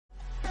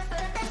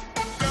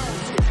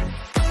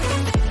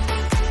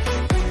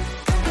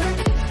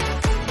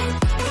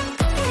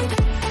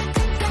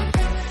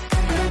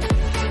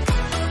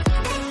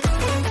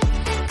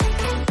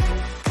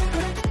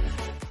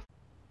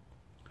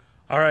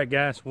All right,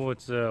 guys,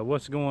 what's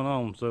going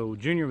on? So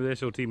Junior with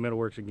S.O.T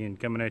Metalworks again,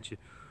 coming at you.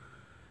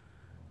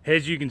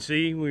 As you can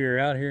see, we are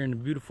out here in the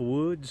beautiful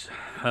woods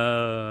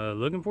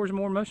looking for some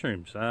more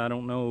mushrooms. I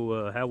don't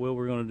know how well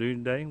we're going to do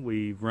today.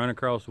 We've run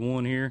across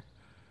one here,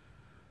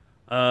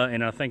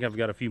 and I think I've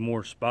got a few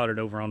more spotted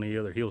over on the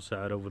other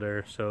hillside over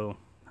there. So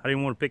I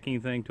didn't want to pick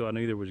anything till I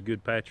knew there was a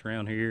good patch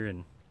around here,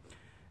 and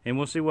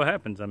we'll see what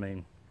happens. I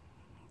mean,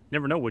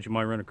 never know what you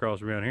might run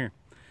across around here.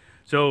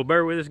 So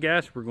bear with us,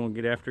 guys. We're going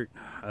to get after it.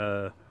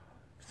 The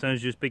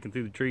sun's just peeking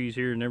through the trees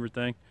here and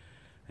everything,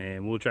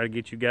 and we'll try to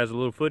get you guys a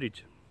little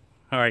footage.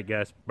 All right,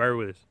 guys, bear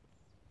with us.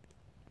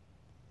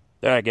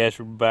 All right, guys,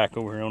 we're back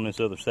over here on this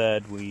other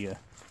side. We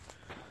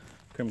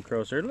come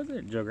across there. Look at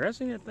that jugger. I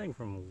seen that thing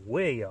from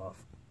way off.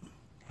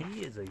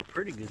 He is a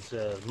pretty good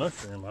sized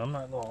mushroom. I'm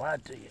not going to lie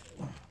to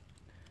you.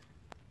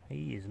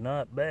 He is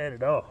not bad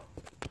at all.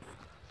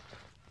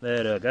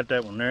 That got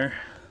that one there.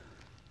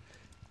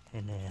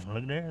 And then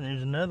look there,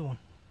 there's another one.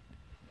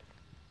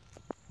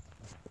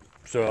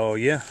 So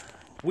yeah,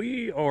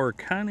 we are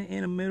kind of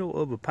in the middle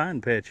of a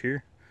pine patch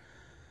here.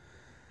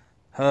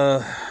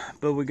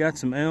 But we got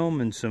some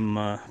elm and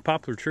some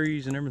poplar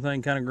trees and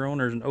everything kind of growing.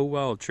 There's an old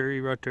wild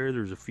cherry right there.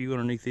 There's a few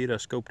underneath it I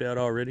scoped out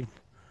already.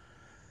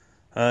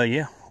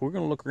 Yeah, we're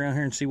gonna look around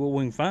here and see what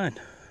we can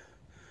find.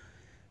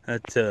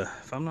 That,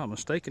 if I'm not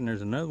mistaken,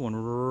 there's another one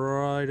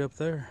right up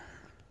there.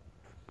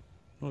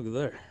 Look at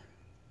there.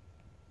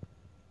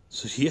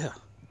 So yeah,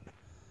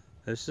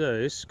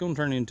 it's gonna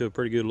turn into a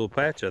pretty good little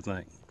patch, I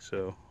think.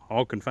 So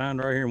all confined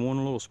right here in one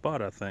little spot,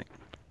 I think.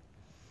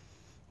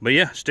 But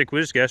yeah, stick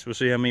with us, guys. We'll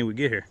see how many we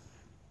get here.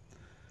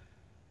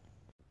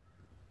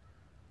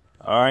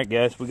 All right,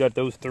 guys, we got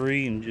those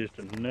three, and just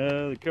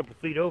another couple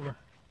feet over,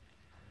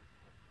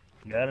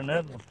 got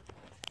another one.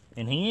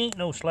 And he ain't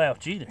no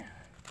slouch either.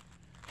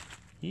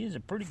 He is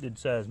a pretty good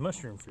sized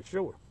mushroom for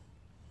sure.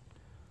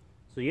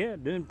 So yeah,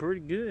 doing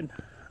pretty good.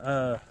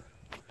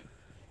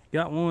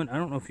 Got one. I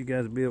don't know if you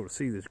guys will be able to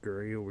see this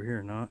gray over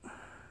here or not.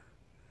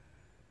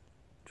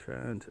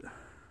 Trying to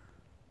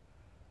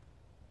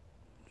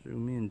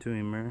zoom into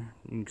him there.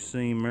 You can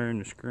see him there in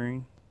the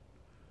screen.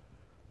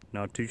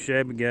 Not too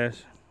shabby,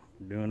 guys.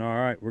 We're doing all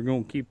right. We're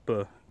gonna keep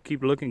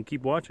looking,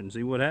 keep watching,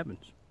 see what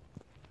happens.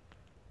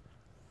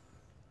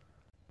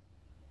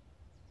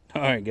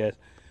 All right, guys.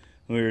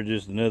 We're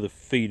just another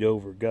feet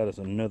over. Got us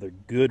another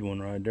good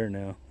one right there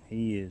now.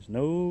 He is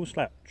no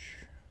slouch.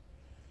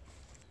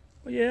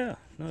 Well, yeah,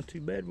 not too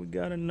bad. We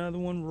got another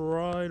one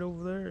right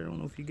over there. I don't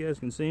know if you guys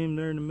can see him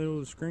there in the middle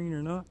of the screen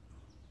or not.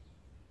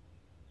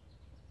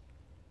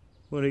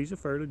 But he's a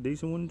fairly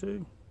decent one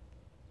too.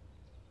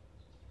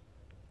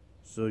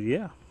 So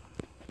yeah,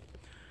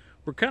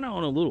 we're kind of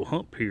on a little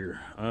hump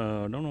here. I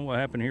don't know what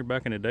happened here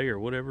back in the day or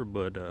whatever,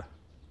 but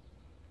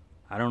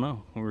I don't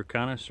know. We're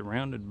kind of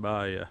surrounded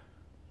by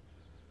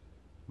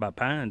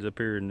pines up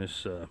here in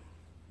this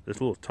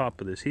this little top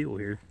of this hill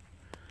here.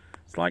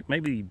 It's like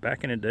maybe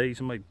back in the day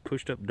somebody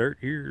pushed up dirt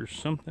here or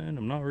something.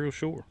 I'm not real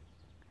sure.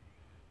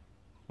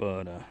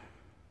 But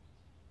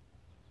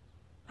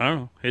I don't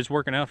know. It's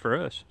working out for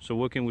us. So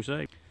what can we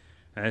say?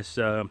 As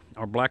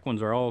our black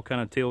ones are all kind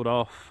of tailed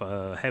off.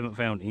 Haven't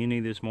found any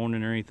this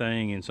morning or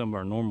anything in some of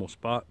our normal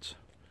spots.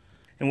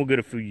 And we'll get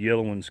a few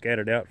yellow ones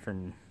scattered out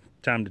from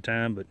time to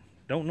time, but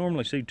don't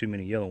normally see too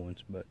many yellow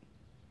ones. But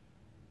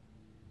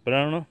I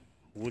don't know.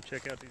 We'll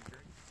check out these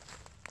greens.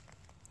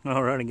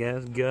 Alrighty,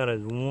 guys, got us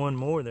one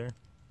more there.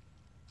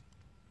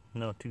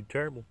 Not too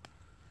terrible.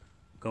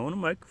 Going to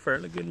make a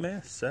fairly good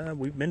mess.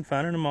 We've been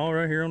finding them all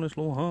right here on this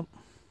little hump.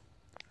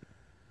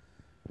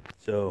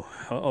 So,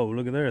 uh-oh,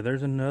 look at there.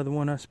 There's another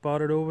one I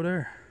spotted over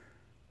there.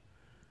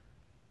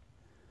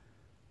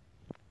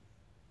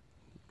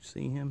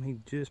 See him? He's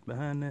just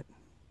behind that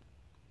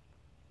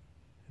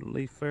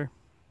leaf there.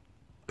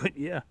 But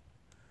yeah,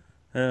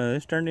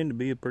 it's turned into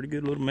be a pretty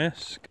good little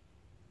mess.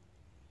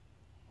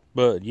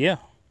 But yeah,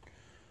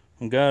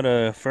 we got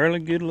a fairly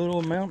good little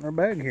amount in our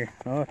bag here.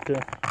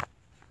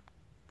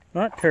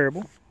 Not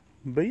terrible,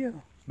 but yeah,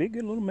 be a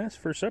good little mess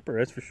for supper,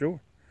 that's for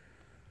sure.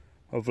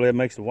 Hopefully that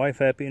makes the wife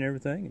happy and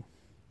everything.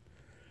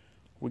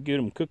 We get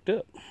them cooked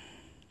up.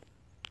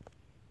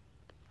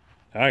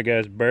 All right,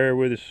 guys, bear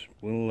with us.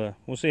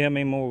 We'll see how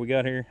many more we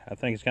got here. I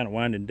think it's kind of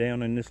winding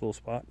down in this little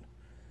spot.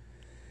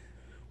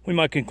 We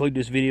might conclude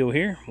this video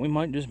here. We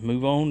might just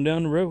move on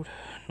down the road.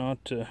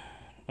 Not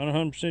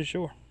 100%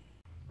 sure.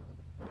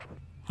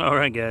 All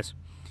right, guys,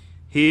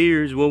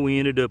 here's what we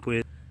ended up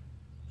with.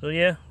 So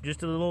yeah,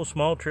 just a little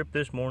small trip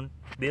this morning.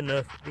 Be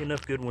enough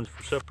good ones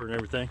for supper and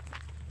everything.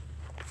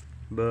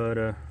 But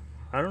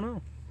I don't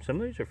know. Some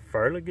of these are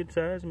fairly good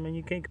size. I mean,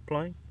 you can't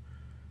complain.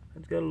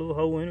 It's got a little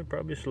hole in it,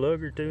 probably a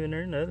slug or two in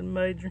there, nothing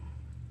major.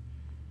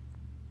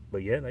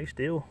 But yeah, they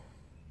still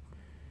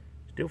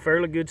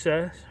fairly good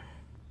size.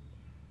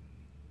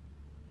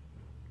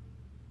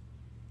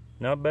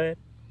 Not bad.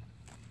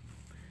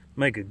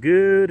 Make a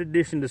good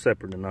addition to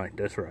supper tonight,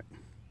 that's right.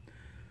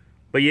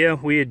 But yeah,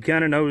 we had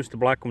kind of noticed the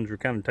black ones were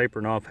kind of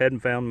tapering off. Hadn't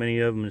found many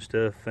of them and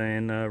stuff,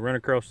 and run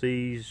across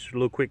these. A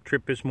little quick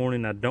trip this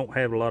morning. I don't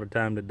have a lot of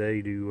time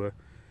today to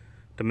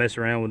to mess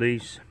around with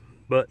these,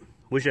 but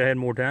wish I had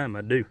more time.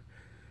 I do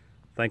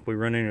think we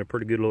run in a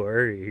pretty good little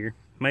area here.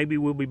 Maybe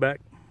we'll be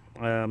back.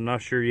 I'm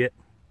not sure yet.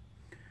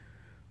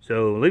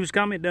 So leave us a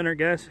comment down there,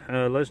 guys.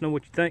 Let us know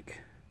what you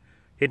think.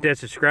 Hit that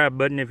subscribe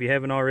button if you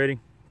haven't already,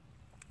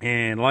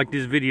 and like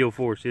this video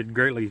for us. We'd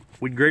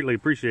greatly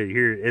appreciate it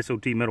here at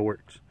S.O.T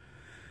Metalworks.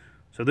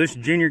 So this is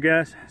Junior,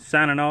 guys,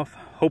 signing off.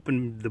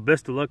 Hoping the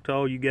best of luck to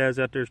all you guys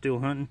out there still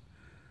hunting.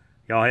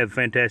 Y'all have a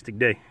fantastic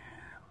day.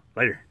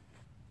 Later.